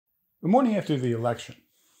The morning after the election,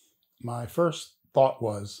 my first thought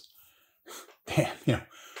was, damn,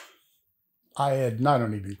 I had not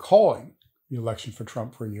only been calling the election for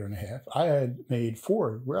Trump for a year and a half, I had made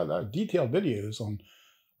 4 rather detailed videos on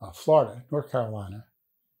Florida, North Carolina,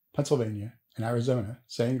 Pennsylvania, and Arizona,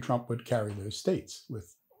 saying Trump would carry those states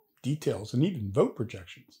with details and even vote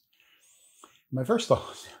projections. My first thought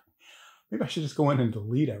was, maybe I should just go in and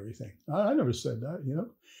delete everything. I never said that,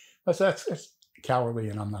 That's cowardly,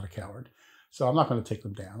 and I'm not a coward. So I'm not going to take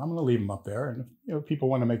them down. I'm going to leave them up there. And if people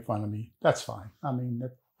want to make fun of me, that's fine. I mean,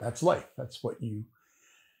 that's life. That's what you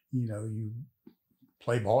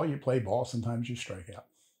play ball, you play ball. Sometimes you strike out.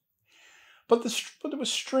 But it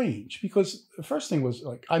was strange because the first thing was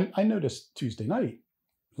like, I noticed Tuesday night,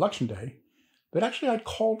 election day, that actually I'd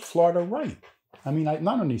called Florida right. I mean, I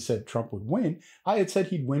not only said Trump would win, I had said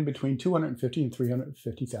he'd win between 250 and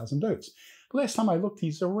 350,000 votes. But last time I looked,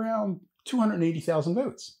 he's around 280,000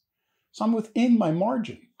 votes. So I'm within my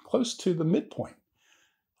margin, close to the midpoint.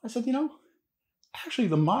 I said, actually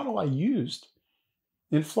the model I used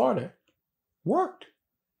in Florida worked.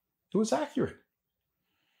 It was accurate.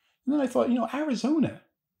 And then I thought, Arizona,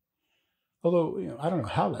 although, I don't know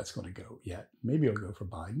how that's going to go yet. Maybe it'll go for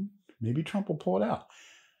Biden. Maybe Trump will pull it out.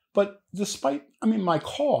 But despite, my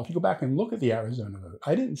call, if you go back and look at the Arizona vote,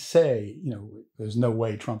 I didn't say, there's no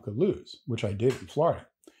way Trump could lose, which I did in Florida.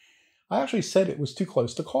 I actually said it was too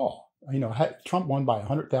close to call. Trump won by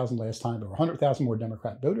 100,000 last time. There were 100,000 more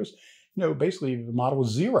Democrat voters. Basically the model was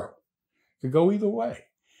zero. It could go either way.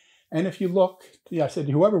 And if you look, I said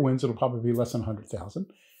whoever wins, it'll probably be less than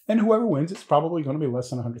 100,000. And whoever wins, it's probably going to be less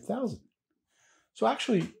than 100,000. So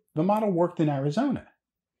actually, the model worked in Arizona.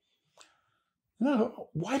 And I thought,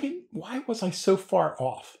 why was I so far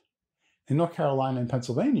off in North Carolina and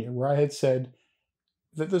Pennsylvania, where I had said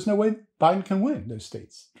that there's no way Biden can win those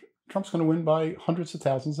states? Trump's going to win by hundreds of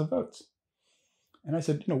thousands of votes. And I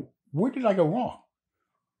said, where did I go wrong?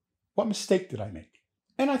 What mistake did I make?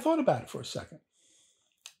 And I thought about it for a second.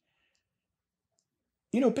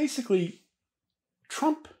 Basically,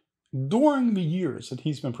 Trump, during the years that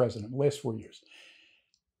he's been president, the last 4 years,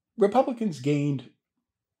 Republicans gained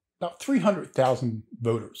about 300,000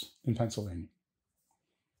 voters in Pennsylvania.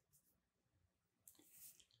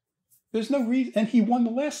 There's no reason, and he won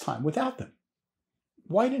the last time without them.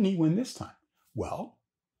 Why didn't he win this time? Well,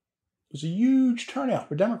 it was a huge turnout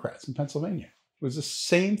for Democrats in Pennsylvania. It was the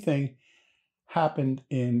same thing happened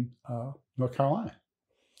in North Carolina.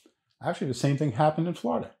 Actually, the same thing happened in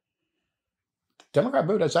Florida. The Democrat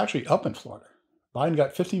vote is actually up in Florida. Biden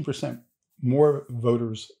got 15% more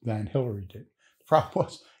voters than Hillary did. The problem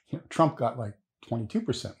was, Trump got like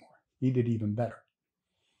 22% more. He did even better,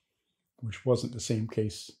 which wasn't the same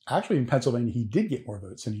case. Actually, in Pennsylvania, he did get more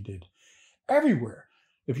votes than he did everywhere.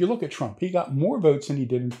 If you look at Trump, he got more votes than he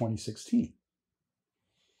did in 2016.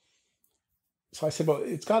 So I said, well,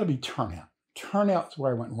 it's got to be turnout. Turnout's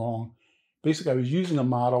where I went wrong. Basically, I was using a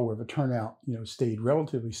model where the turnout, stayed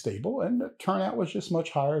relatively stable, and the turnout was just much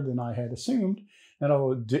higher than I had assumed. And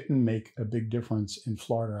although it didn't make a big difference in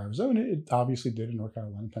Florida, Arizona, it obviously did in North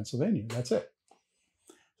Carolina and Pennsylvania. That's it.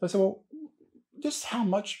 So I said, well, just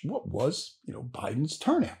what was, Biden's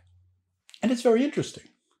turnout? And it's very interesting.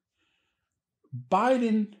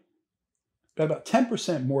 Biden got about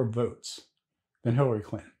 10% more votes than Hillary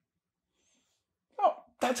Clinton. Well,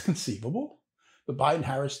 that's conceivable. The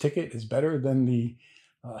Biden-Harris ticket is better than the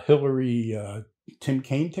Hillary-Tim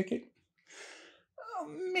Kaine ticket.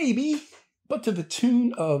 Maybe, but to the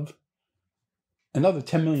tune of another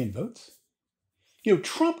 10 million votes.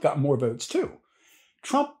 Trump got more votes too.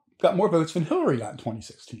 Trump got more votes than Hillary got in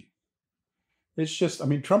 2016. It's just,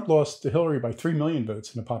 Trump lost to Hillary by 3 million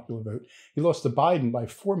votes in a popular vote. He lost to Biden by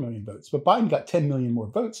 4 million votes, but Biden got 10 million more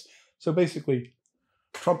votes. So basically,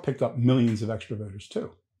 Trump picked up millions of extra voters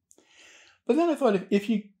too. But then I thought,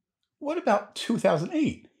 what about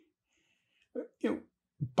 2008?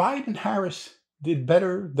 Biden-Harris did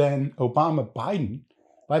better than Obama-Biden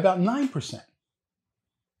by about 9%.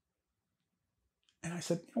 And I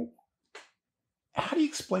said, how do you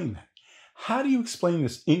explain that? How do you explain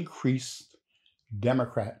this increased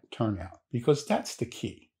Democrat turnout? Because that's the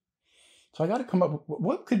key. So I got to come up with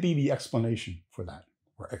what could be the explanation for that,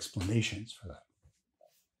 or explanations for that.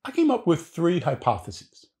 I came up with 3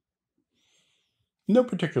 hypotheses. No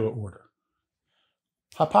particular order.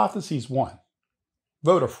 Hypothesis 1,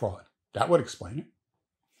 voter fraud. That would explain it.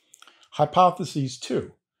 Hypothesis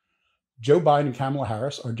 2, Joe Biden and Kamala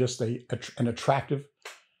Harris are just an attractive,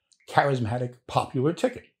 charismatic, popular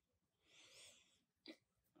ticket.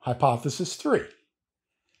 Hypothesis 3,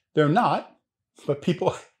 they're not, but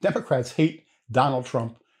Democrats hate Donald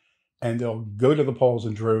Trump and they'll go to the polls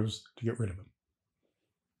in droves to get rid of him.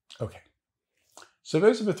 Okay. So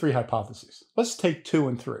those are the three hypotheses. Let's take 2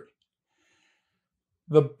 and 3.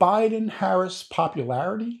 The Biden-Harris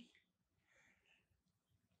popularity,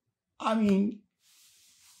 I mean,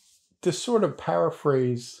 to sort of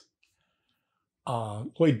paraphrase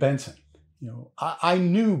Lloyd Benson, I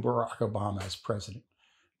knew Barack Obama as president.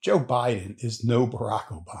 Joe Biden is no Barack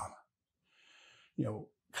Obama.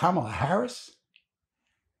 Kamala Harris,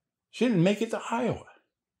 she didn't make it to Iowa.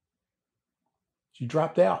 She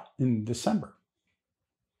dropped out in December.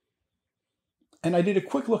 And I did a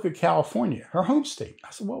quick look at California, her home state. I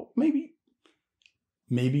said, well, maybe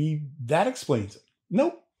that explains it.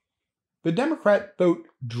 Nope. The Democrat vote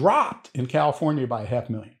dropped in California by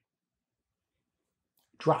 500,000.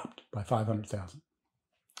 Dropped by 500,000.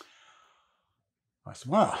 I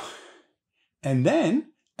said, wow. And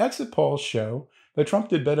then exit polls show that Trump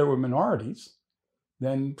did better with minorities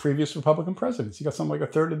than previous Republican presidents. He got something like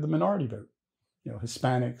a third of the minority vote.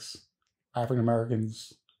 Hispanics, African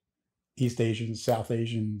Americans, East Asians, South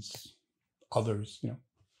Asians, others,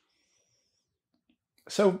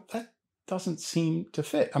 So that doesn't seem to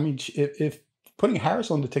fit. I mean, if putting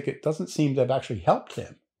Harris on the ticket doesn't seem to have actually helped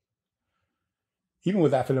him, even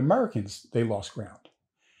with African Americans, they lost ground.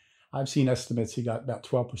 I've seen estimates he got about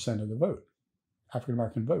 12% of the vote, African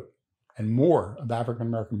American vote, and more of African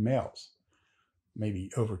American males,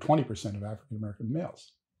 maybe over 20% of African American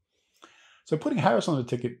males. So putting Harris on the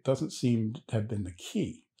ticket doesn't seem to have been the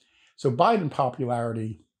key. So Biden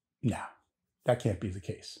popularity, no, that can't be the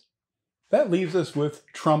case. That leaves us with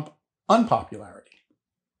Trump unpopularity.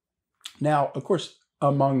 Now, of course,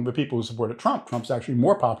 among the people who supported Trump, Trump's actually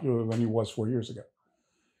more popular than he was 4 years ago.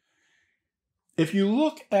 If you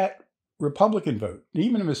look at Republican vote,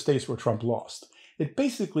 even in the states where Trump lost, it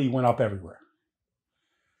basically went up everywhere.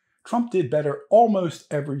 Trump did better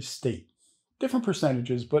almost every state. Different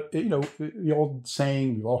percentages, but the old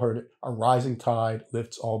saying, we've all heard it, a rising tide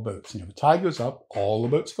lifts all boats. The tide goes up, all the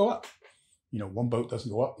boats go up. One boat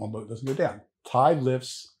doesn't go up, one boat doesn't go down. Tide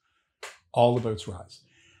lifts, all the boats rise.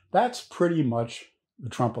 That's pretty much the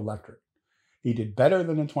Trump electorate. He did better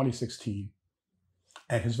than in 2016,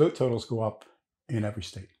 and his vote totals go up in every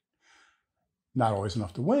state. Not always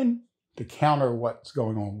enough to win, to counter what's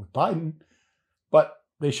going on with Biden, but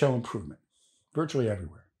they show improvement virtually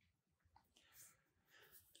everywhere.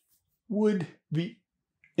 Would the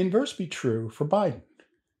inverse be true for Biden?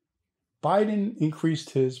 Biden increased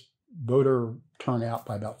his voter turnout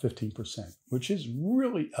by about 15%, which is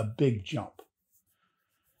really a big jump.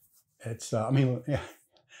 It's,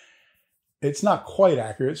 it's not quite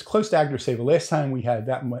accurate. It's close to accuracy. The last time we had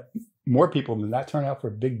that much, more people than that turnout for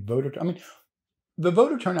a big voter. The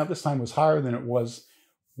voter turnout this time was higher than it was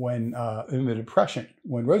when in the Depression,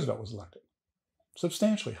 when Roosevelt was elected.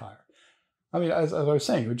 Substantially higher. As I was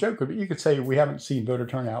saying, the joke would be, you could say we haven't seen voter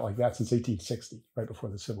turnout like that since 1860, right before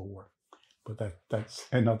the Civil War. But that's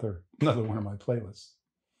another one of my playlists.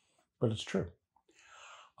 But it's true.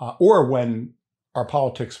 Or when our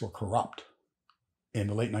politics were corrupt in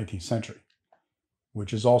the late 19th century,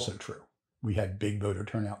 which is also true. We had big voter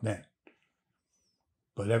turnout then.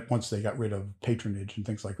 But once they got rid of patronage and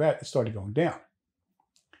things like that, it started going down.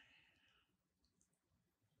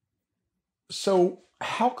 So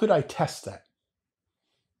how could I test that?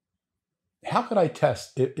 How could I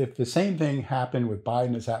test if the same thing happened with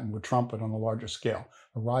Biden as happened with Trump, but on a larger scale?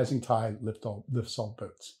 A rising tide lifts all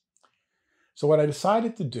boats. So what I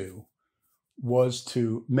decided to do was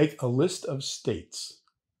to make a list of states,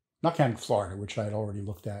 not counting Florida, which I had already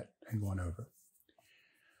looked at and gone over,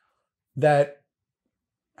 that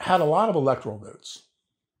had a lot of electoral votes,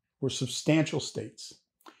 were substantial states,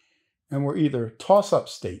 and were either toss-up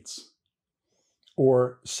states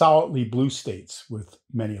or solidly blue states with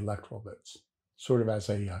many electoral votes, sort of as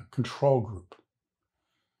a control group.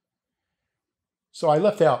 So I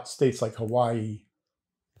left out states like Hawaii,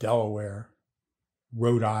 Delaware,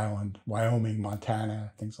 Rhode Island, Wyoming,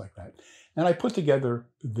 Montana, things like that. And I put together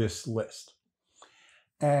this list.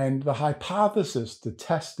 And the hypothesis to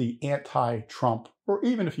test the anti-Trump, or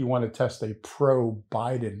even if you want to test a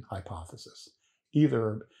pro-Biden hypothesis,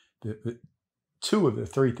 either the two of the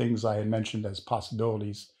three things I had mentioned as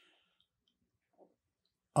possibilities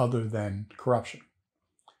other than corruption.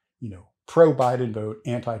 Pro-Biden vote,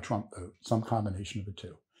 anti-Trump vote, some combination of the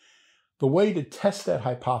two. The way to test that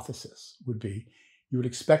hypothesis would be, you would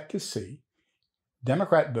expect to see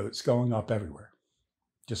Democrat votes going up everywhere,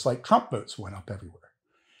 just like Trump votes went up everywhere.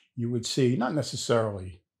 You would see, not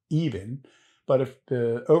necessarily even, but if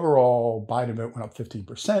the overall Biden vote went up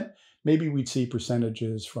 15%, maybe we'd see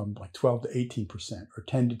percentages from like 12 to 18% or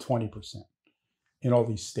 10 to 20%. in all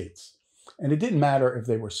these states. And it didn't matter if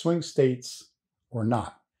they were swing states or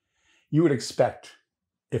not. You would expect,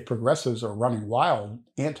 if progressives are running wild,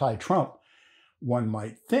 anti-Trump, one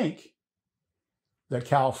might think that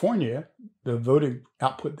California, the voting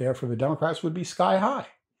output there for the Democrats would be sky high.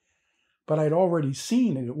 But I'd already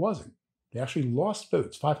seen that it wasn't. They actually lost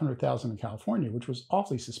votes, 500,000 in California, which was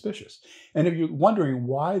awfully suspicious. And if you're wondering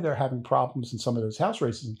why they're having problems in some of those House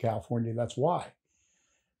races in California, that's why.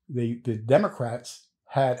 The Democrats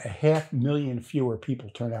had 500,000 fewer people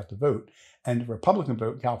turn out to vote, and the Republican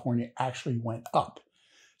vote in California actually went up.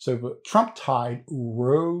 So the Trump tide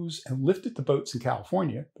rose and lifted the votes in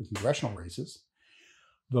California, the congressional races.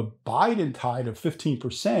 The Biden tide of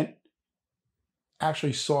 15%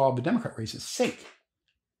 actually saw the Democrat races sink.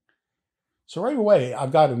 So right away,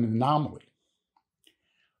 I've got an anomaly.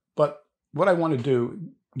 But what I want to do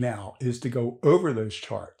now is to go over those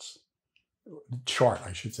charts. Chart,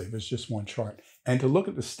 I should say. There's just one chart. And to look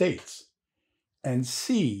at the states and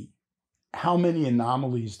see how many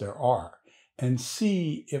anomalies there are and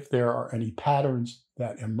see if there are any patterns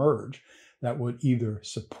that emerge that would either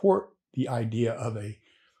support the idea of a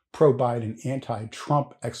pro-Biden,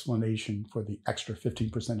 anti-Trump explanation for the extra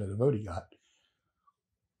 15% of the vote he got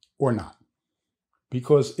or not.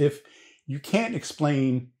 Because if you can't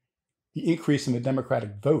explain the increase in the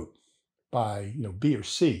Democratic vote by B or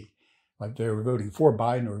C, like they were voting for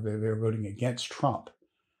Biden or they were voting against Trump,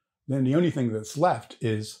 then the only thing that's left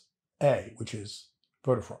is A, which is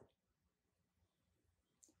voter fraud.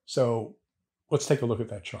 So let's take a look at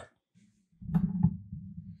that chart.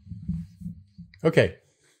 Okay,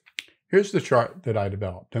 here's the chart that I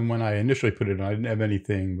developed. And when I initially put it in, I didn't have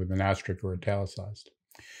anything with an asterisk or italicized.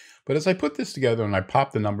 But as I put this together and I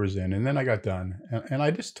popped the numbers in and then I got done and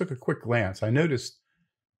I just took a quick glance, I noticed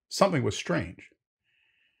something was strange.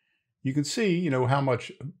 You can see, how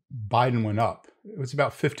much Biden went up. It was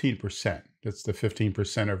about 15%. That's the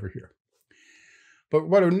 15% over here. But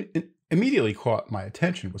what immediately caught my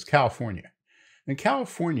attention was California. In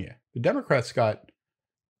California, the Democrats got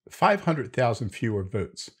 500,000 fewer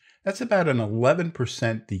votes. That's about an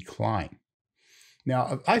 11% decline.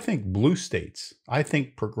 Now, I think blue states, I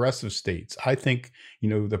think progressive states, I think,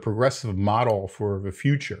 the progressive model for the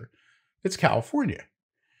future, it's California.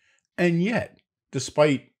 And yet,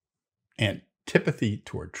 despite antipathy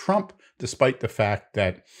toward Trump, despite the fact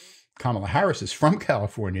that Kamala Harris is from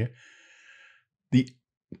California,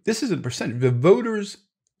 this is a percentage. The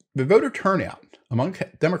voter turnout among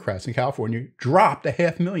Democrats in California dropped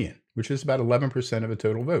 500,000, which is about 11% of the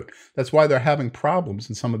total vote. That's why they're having problems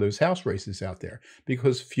in some of those House races out there,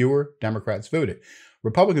 because fewer Democrats voted.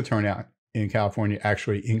 Republican turnout in California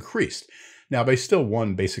actually increased. Now, they still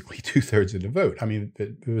won basically 2/3 of the vote. I mean,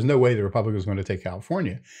 there was no way the Republicans were going to take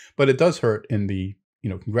California, but it does hurt in the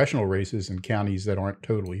congressional races in counties that aren't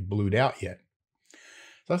totally blued out yet.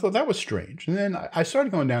 So I thought that was strange. And then I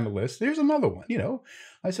started going down the list. There's another one,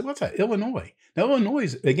 I said, what's that? Illinois. Now, Illinois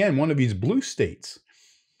is, again, one of these blue states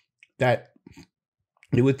that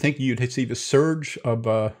you would think you'd see the surge of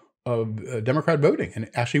Democrat voting, and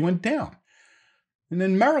it actually went down. And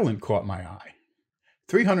then Maryland caught my eye.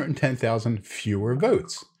 310,000 fewer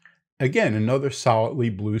votes. Again, another solidly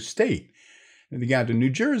blue state. And they got to New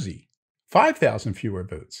Jersey, 5,000 fewer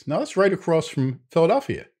votes. Now, that's right across from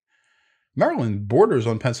Philadelphia. Maryland borders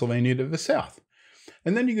on Pennsylvania to the south.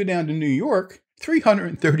 And then you go down to New York,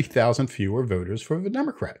 330,000 fewer voters for the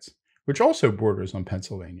Democrats, which also borders on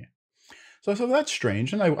Pennsylvania. So I thought, that's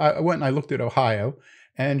strange. And I went and I looked at Ohio,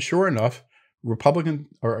 and sure enough,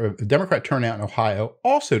 Democrat turnout in Ohio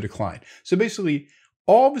also declined. So basically,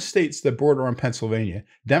 all the states that border on Pennsylvania,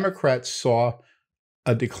 Democrats saw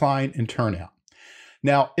a decline in turnout.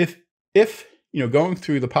 Now, if going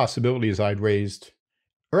through the possibilities I'd raised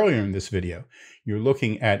earlier in this video, you're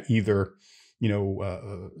looking at either,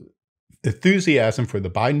 enthusiasm for the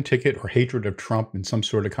Biden ticket or hatred of Trump in some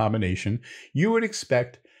sort of combination, you would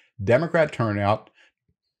expect Democrat turnout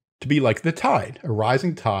to be like the tide. A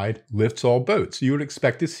rising tide lifts all boats. You would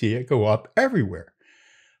expect to see it go up everywhere.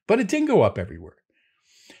 But it didn't go up everywhere.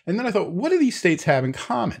 And then I thought, what do these states have in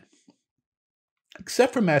common?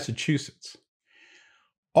 Except for Massachusetts.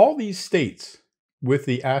 All these states with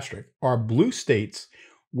the asterisk are blue states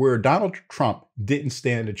where Donald Trump didn't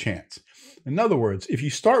stand a chance. In other words, if you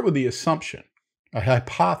start with the assumption, a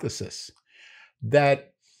hypothesis,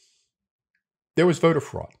 that there was voter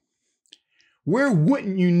fraud, where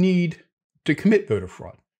wouldn't you need to commit voter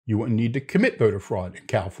fraud? You wouldn't need to commit voter fraud in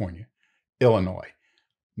California, Illinois,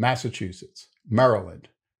 Massachusetts, Maryland,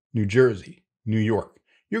 New Jersey, New York.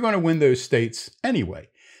 You're going to win those states anyway.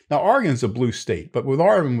 Now, Oregon's a blue state, but with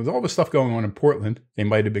Oregon, with all the stuff going on in Portland, they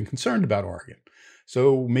might have been concerned about Oregon.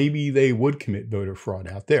 So maybe they would commit voter fraud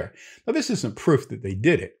out there. Now, this isn't proof that they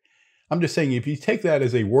did it. I'm just saying if you take that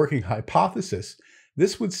as a working hypothesis,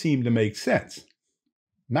 this would seem to make sense.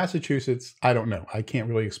 Massachusetts, I don't know. I can't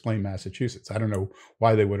really explain Massachusetts. I don't know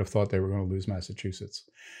why they would have thought they were going to lose Massachusetts.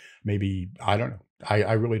 Maybe, I don't know.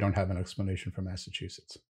 I really don't have an explanation for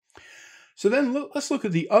Massachusetts. So then let's look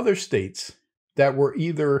at the other states that were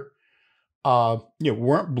either,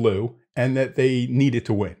 weren't blue and that they needed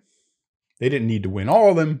to win. They didn't need to win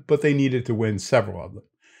all of them, but they needed to win several of them.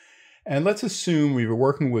 And let's assume we were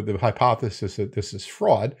working with the hypothesis that this is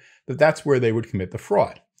fraud, that's where they would commit the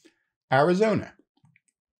fraud. Arizona,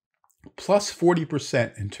 plus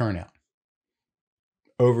 40% in turnout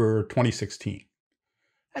over 2016.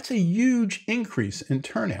 That's a huge increase in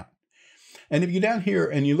turnout. And if you're down here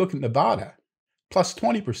and you look at Nevada, plus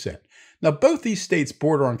 20%. Now, both these states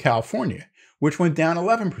border on California, which went down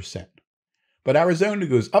 11%. But Arizona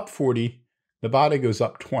goes up 40, Nevada goes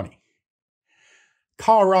up 20.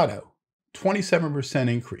 Colorado, 27%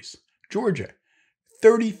 increase. Georgia,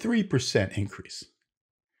 33% increase.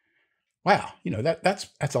 Wow,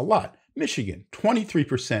 that's a lot. Michigan,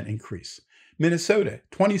 23% increase. Minnesota,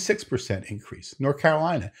 26% increase. North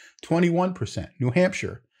Carolina, 21%. New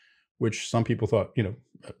Hampshire, which some people thought,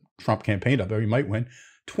 Trump campaigned up there, he might win,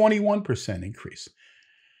 21% increase.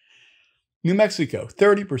 New Mexico,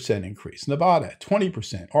 30% increase. Nevada,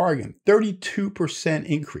 20%. Oregon, 32%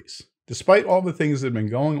 increase. Despite all the things that have been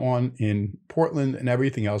going on in Portland and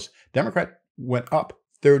everything else, Democrat went up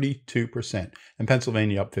 32% and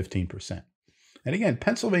Pennsylvania up 15%. And again,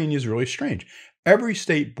 Pennsylvania is really strange. Every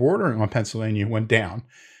state bordering on Pennsylvania went down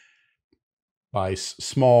by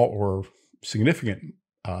small or significant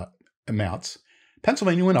amounts.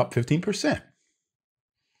 Pennsylvania went up 15%.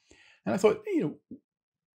 And I thought,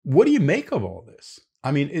 what do you make of all this?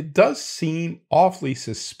 I mean, it does seem awfully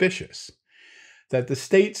suspicious that the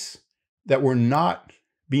states that were not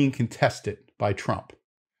being contested by Trump,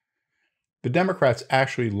 the Democrats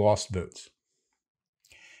actually lost votes.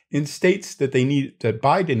 In states that that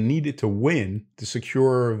Biden needed to win to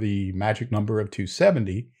secure the magic number of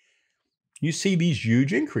 270, you see these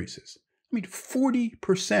huge increases. I mean,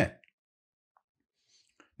 40%.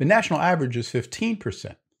 The national average is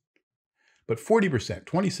 15%, but 40%,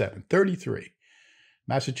 27, 33.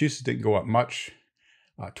 Massachusetts didn't go up much.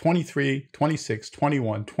 23, 26,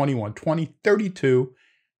 21, 21, 20, 32,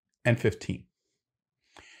 and 15.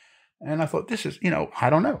 And I thought, this is, I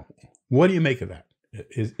don't know. What do you make of that?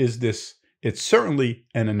 Is this, it's certainly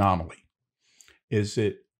an anomaly. Is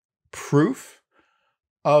it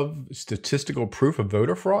statistical proof of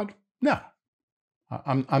voter fraud? No.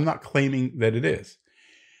 I'm not claiming that it is.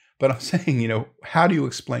 But I'm saying, how do you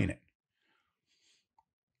explain it?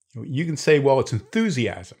 You can say, well, it's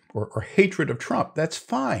enthusiasm or hatred of Trump. That's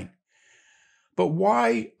fine. But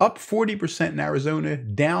why up 40% in Arizona,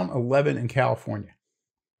 down 11 in California?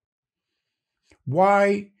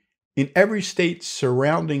 Why in every state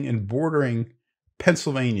surrounding and bordering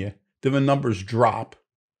Pennsylvania do the numbers drop,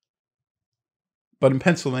 but in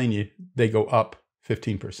Pennsylvania, they go up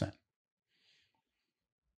 15%?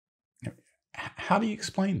 How do you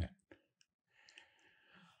explain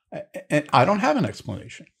that? And I don't have an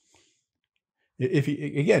explanation. If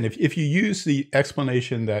you use the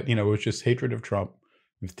explanation that, it was just hatred of Trump,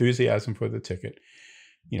 enthusiasm for the ticket,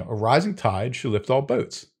 a rising tide should lift all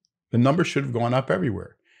boats. The numbers should have gone up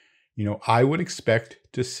everywhere. I would expect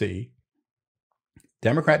to see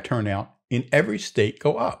Democrat turnout in every state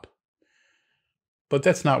go up. But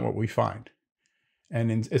that's not what we find.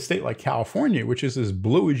 And in a state like California, which is as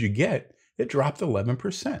blue as you get, it dropped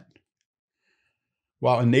 11%.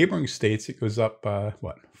 While in neighboring states, it goes up,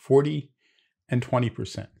 40 and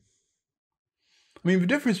 20%. I mean, the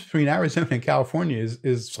difference between Arizona and California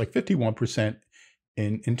is like 51%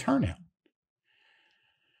 in turnout.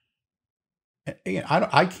 And again,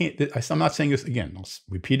 I'm not saying this again. I'll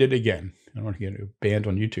repeat it again. I don't want to get banned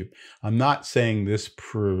on YouTube. I'm not saying this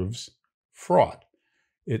proves fraud.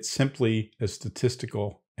 It's simply a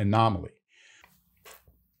statistical anomaly.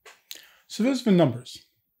 So those are the numbers.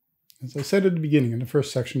 As I said at the beginning in the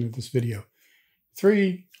first section of this video,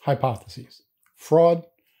 3 hypotheses. Fraud,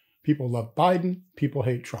 people love Biden, people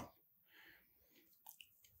hate Trump.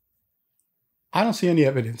 I don't see any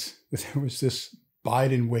evidence that there was this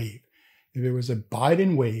Biden wave. If there was a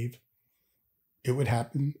Biden wave, it would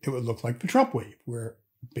happen, it would look like the Trump wave, where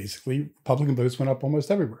basically Republican votes went up almost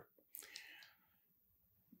everywhere.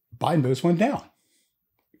 Biden votes went down.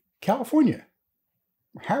 California,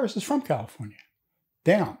 Harris is from California,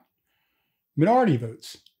 down. Minority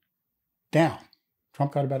votes, down.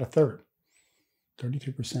 Trump got about a third,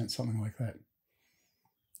 32%, something like that.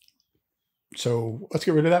 So let's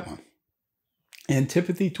get rid of that one.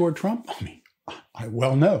 Antipathy toward Trump? I mean, I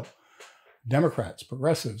well know. Democrats,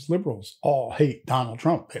 progressives, liberals all hate Donald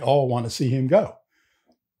Trump. They all want to see him go.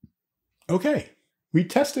 Okay, we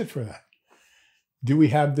tested for that. Do we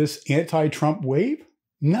have this anti-Trump wave?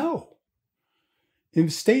 No. In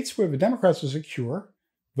states where the Democrats are secure,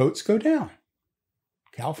 votes go down.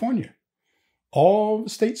 California. All the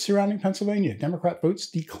states surrounding Pennsylvania, Democrat votes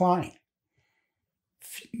decline.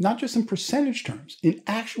 Not just in percentage terms, in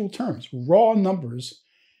actual terms, raw numbers,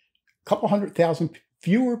 a couple 100,000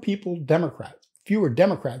 fewer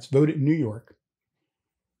Democrats voted in New York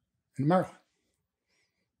and Maryland.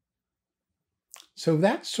 So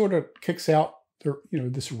that sort of kicks out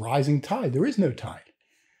this rising tide. There is no tide.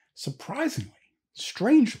 Surprisingly,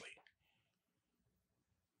 strangely,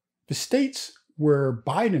 the states where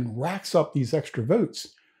Biden racks up these extra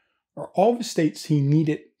votes are all the states he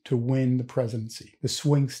needed to win the presidency, the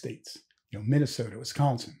swing states, Minnesota,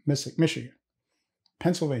 Wisconsin, Michigan,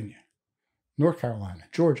 Pennsylvania, North Carolina,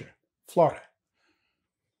 Georgia, Florida.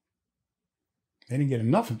 They didn't get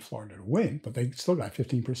enough in Florida to win, but they still got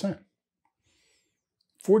 15%,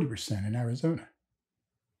 40% in Arizona.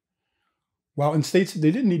 While in states that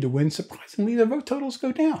they didn't need to win, surprisingly, their vote totals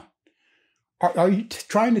go down. Are you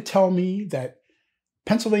trying to tell me that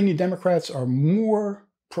Pennsylvania Democrats are more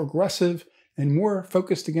progressive and more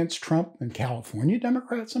focused against Trump than California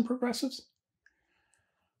Democrats and progressives?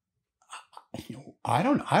 I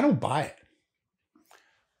don't buy it.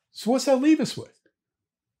 So what's that leave us with?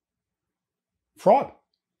 Fraud.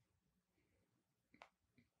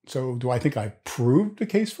 So do I think I proved the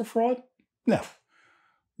case for fraud? No.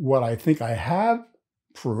 What I think I have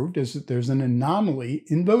proved is that there's an anomaly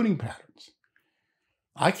in voting patterns.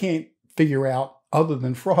 I can't figure out, other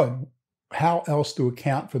than fraud, how else to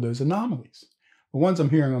account for those anomalies. The ones I'm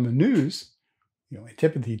hearing on the news,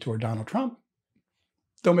 antipathy toward Donald Trump,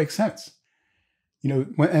 don't make sense.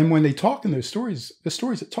 When they talk in those stories, the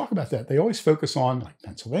stories that talk about that, they always focus on like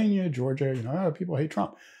Pennsylvania, Georgia, people hate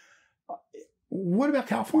Trump. What about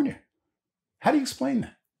California? How do you explain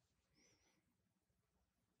that?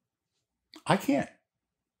 I can't.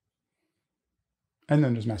 And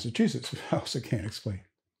then there's Massachusetts, which I also can't explain.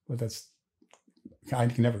 But I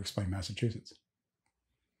can never explain Massachusetts.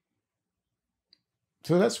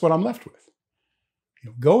 So that's what I'm left with.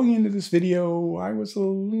 Going into this video, I was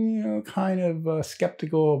kind of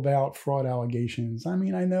skeptical about fraud allegations. I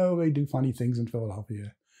mean, I know they do funny things in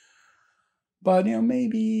Philadelphia, but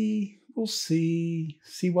maybe we'll see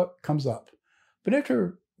what comes up. But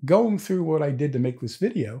after going through what I did to make this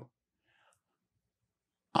video,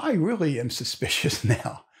 I really am suspicious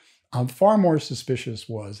now. I'm far more suspicious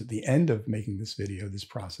was at the end of making this video, this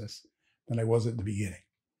process, than I was at the beginning.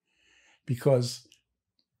 Because,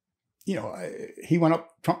 Biden went up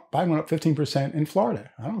 15% in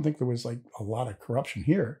Florida. I don't think there was a lot of corruption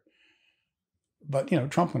here. But,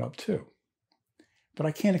 Trump went up too. But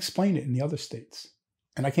I can't explain it in the other states.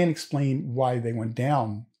 And I can't explain why they went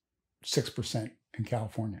down 6% in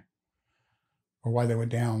California. Or why they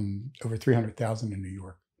went down over 300,000 in New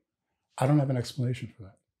York. I don't have an explanation for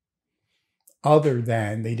that. Other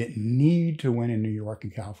than they didn't need to win in New York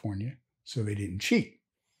and California, so they didn't cheat.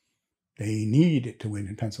 They needed to win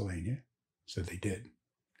in Pennsylvania, so they did,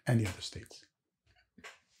 and the other states.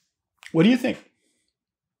 What do you think?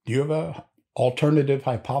 Do you have an alternative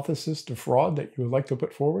hypothesis to fraud that you would like to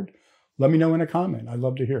put forward? Let me know in a comment. I'd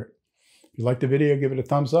love to hear it. If you liked the video, give it a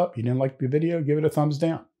thumbs up. If you didn't like the video, give it a thumbs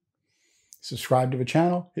down. Subscribe to the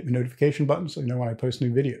channel, hit the notification button so you know when I post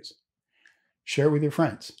new videos. Share it with your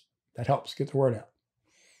friends. That helps get the word out.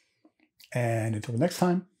 And until next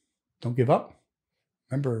time, don't give up.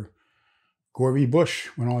 Remember, Gore v. Bush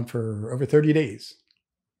went on for over 30 days.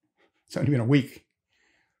 It's only been a week.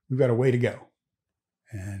 We've got a way to go.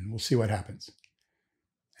 And we'll see what happens.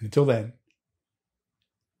 And until then,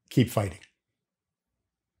 keep fighting.